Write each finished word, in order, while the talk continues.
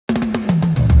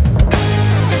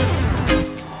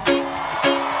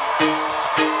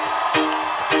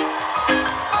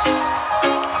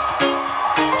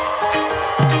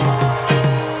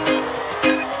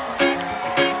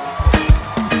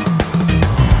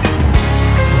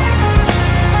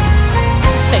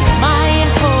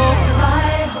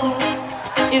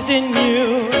is in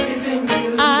you.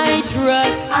 I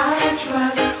trust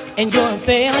in your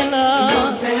unfailing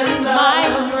love.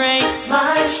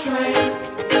 My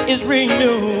strength is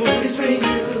renewed.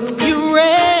 You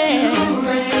reign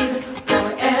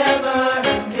forever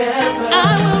and ever. I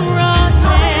will run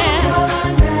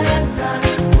and not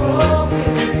grow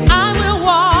weary. I will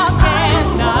walk and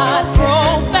not grow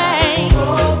faint.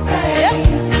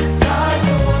 God,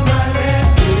 you're my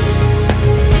refuge.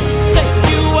 Say,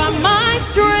 you are my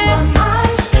strength.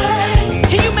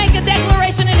 Can you make a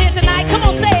declaration in here tonight? Come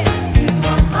on, say it. You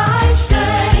are my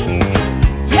strength.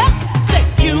 Yep. Say,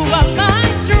 you are my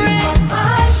strength.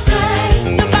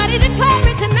 Somebody declare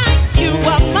it tonight. You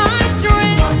are my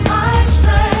strength.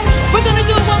 We're gonna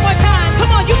do it one more time.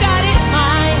 Come on, you got it.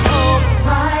 My hope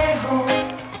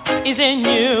is in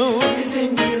you.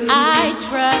 I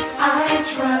trust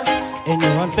in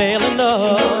your unfailing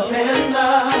love.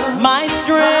 My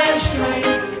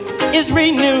strength is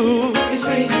renewed.